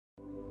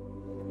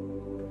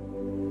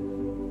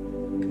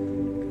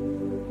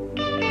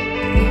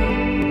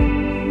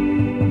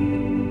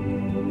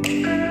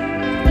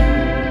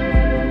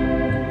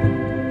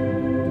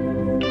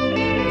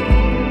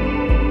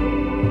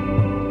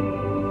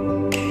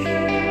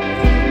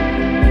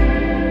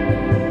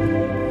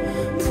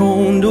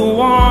prone to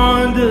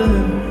wander,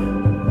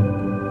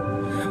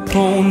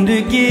 prone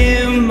to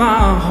give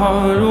my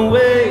heart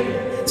away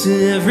to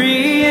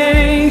every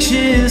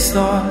anxious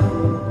thought,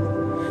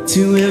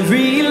 to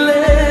every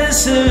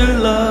lesser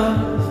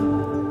love,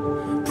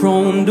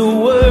 prone to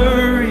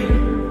worry,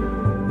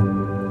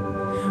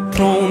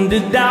 prone to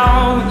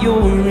doubt.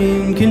 You're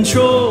in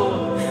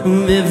control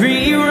of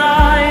every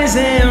rise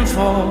and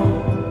fall,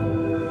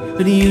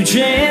 but you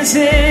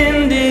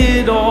transcend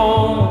it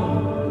all.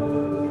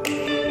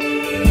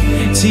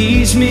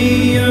 Teach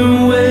me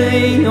your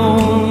way,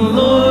 oh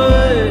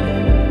Lord,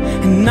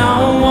 and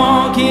I'll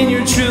walk in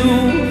your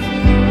truth.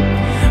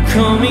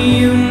 Come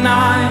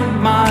unite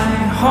my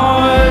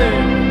heart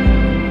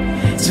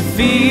to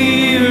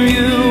fear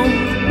you,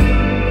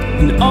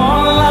 and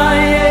all I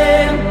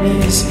am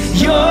is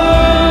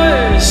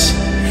yours,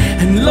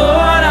 and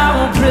Lord, I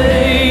will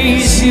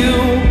praise you.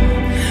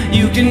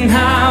 You can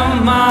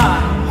have my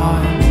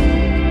heart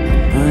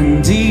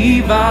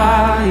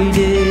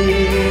undivided.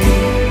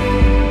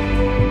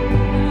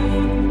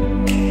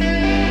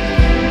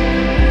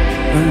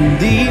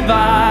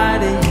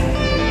 Undivided.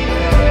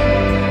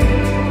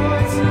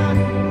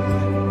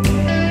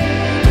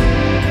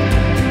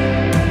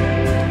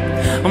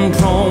 I'm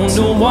prone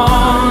to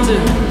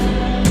wander,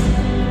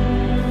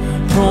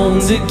 prone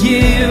to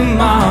give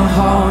my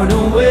heart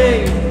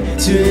away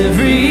to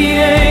every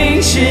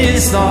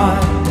anxious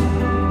thought,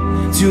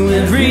 to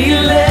every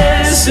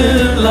lesser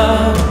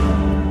love,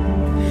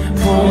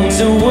 prone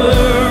to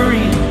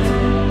worry,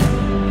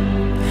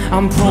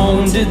 I'm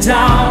prone to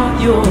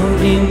doubt. You're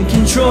in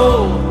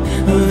control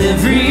of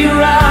every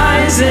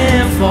rise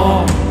and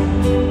fall,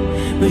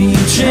 but you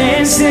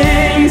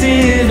transcend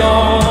it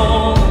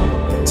all.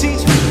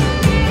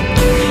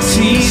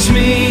 Teach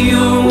me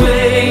your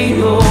way,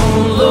 oh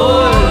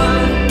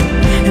Lord,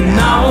 and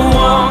I will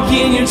walk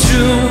in your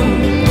truth.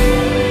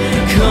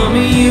 Come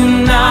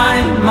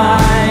unite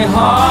my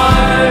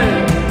heart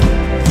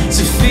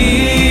to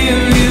feel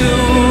you,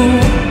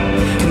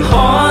 and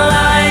all I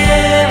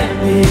am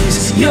is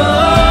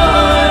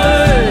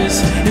yours,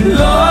 and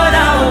Lord, I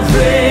will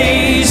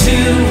praise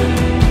you.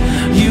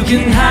 You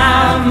can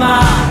have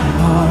my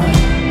heart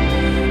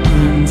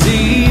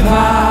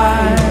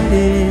undivided.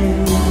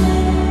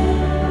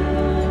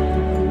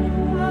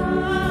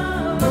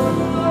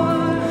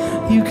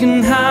 You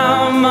can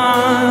have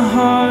my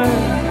heart.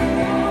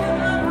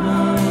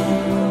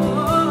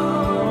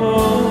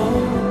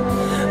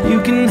 You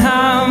can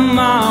have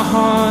my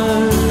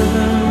heart.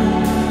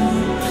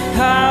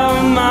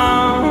 Have my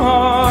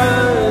heart.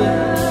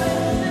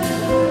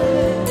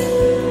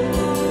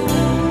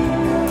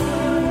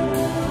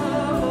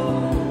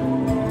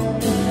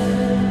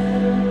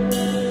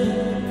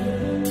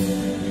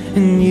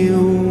 And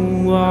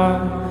you are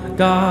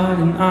God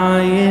and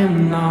I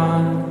am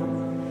not.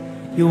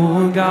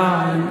 You're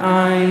God and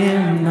I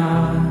am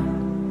not.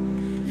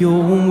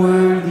 You're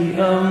worthy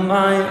of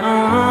my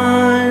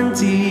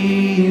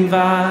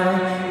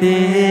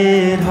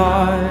undivided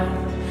heart.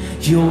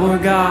 You're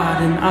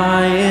God and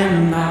I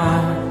am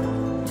not.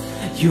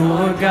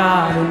 You're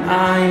God and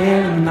I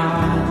am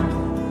not.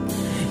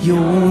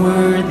 You're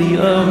worthy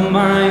of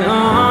my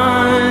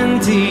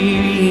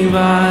undivided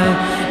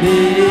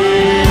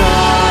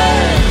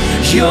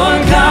heart. You're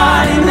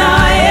God and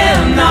I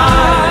am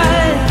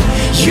not.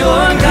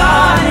 You're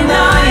God and I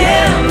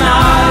am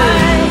not.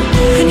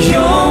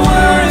 You're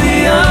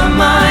worthy of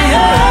my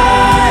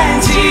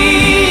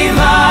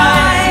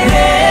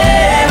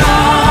undivided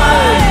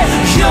heart.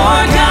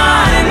 You're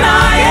God and I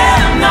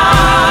am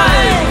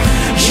not.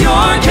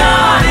 You're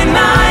God and I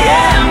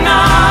am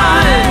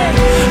not.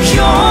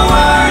 You're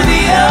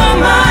worthy of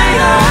my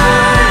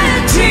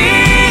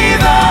undivided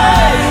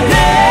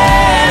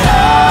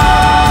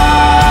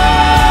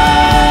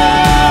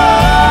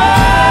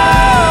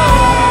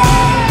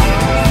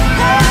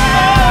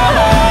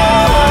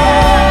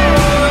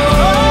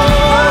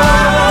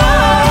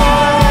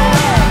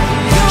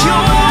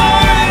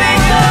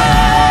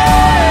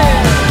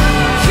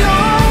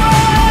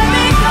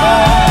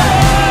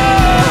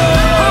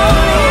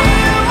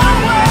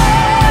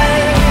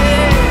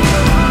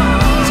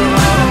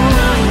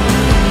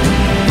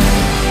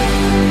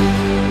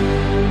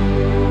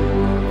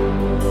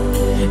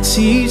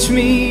Teach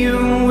me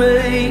your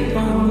way,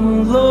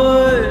 oh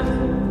Lord,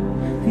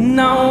 and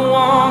I'll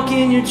walk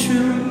in your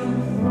truth.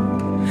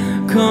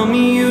 Come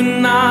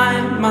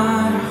unite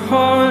my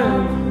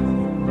heart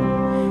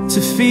to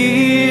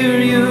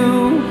fear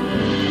you,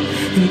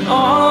 and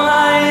all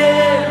I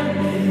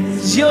am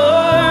is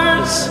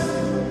yours,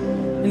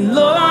 and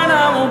Lord,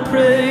 I will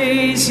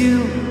praise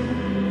you.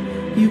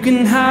 You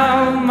can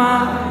have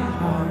my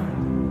heart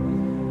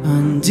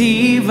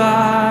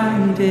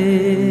undivided.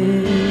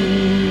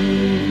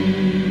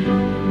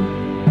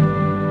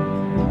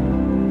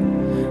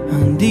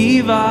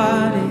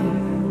 Undivided.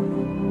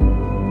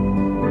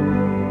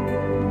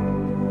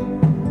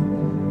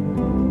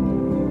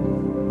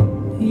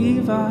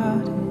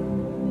 Divided.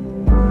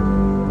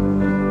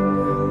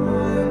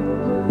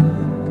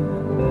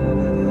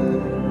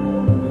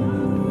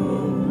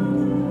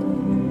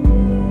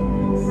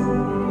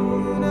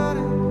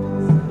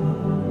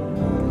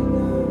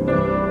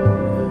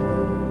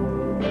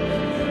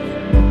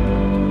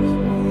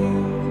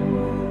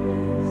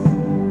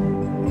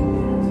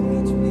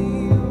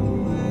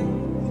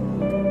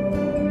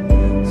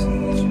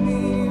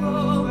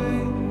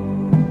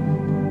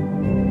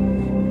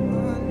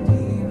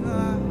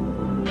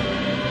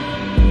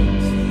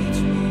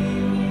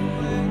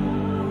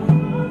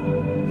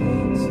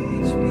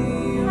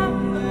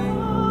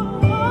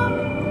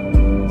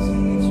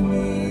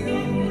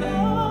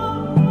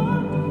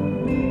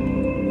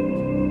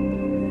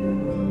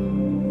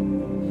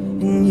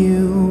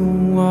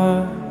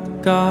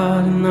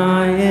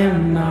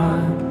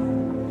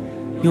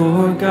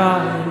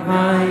 and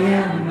I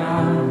am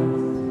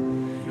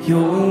not.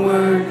 You're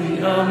worthy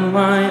of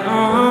my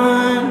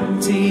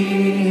undivided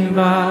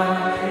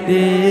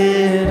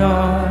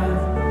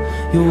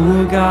heart.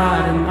 You're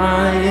God and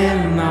I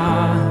am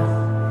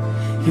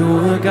not.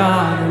 You're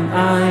God and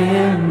I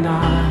am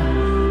not.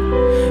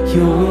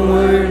 You're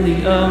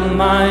worthy of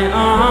my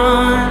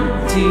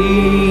undivided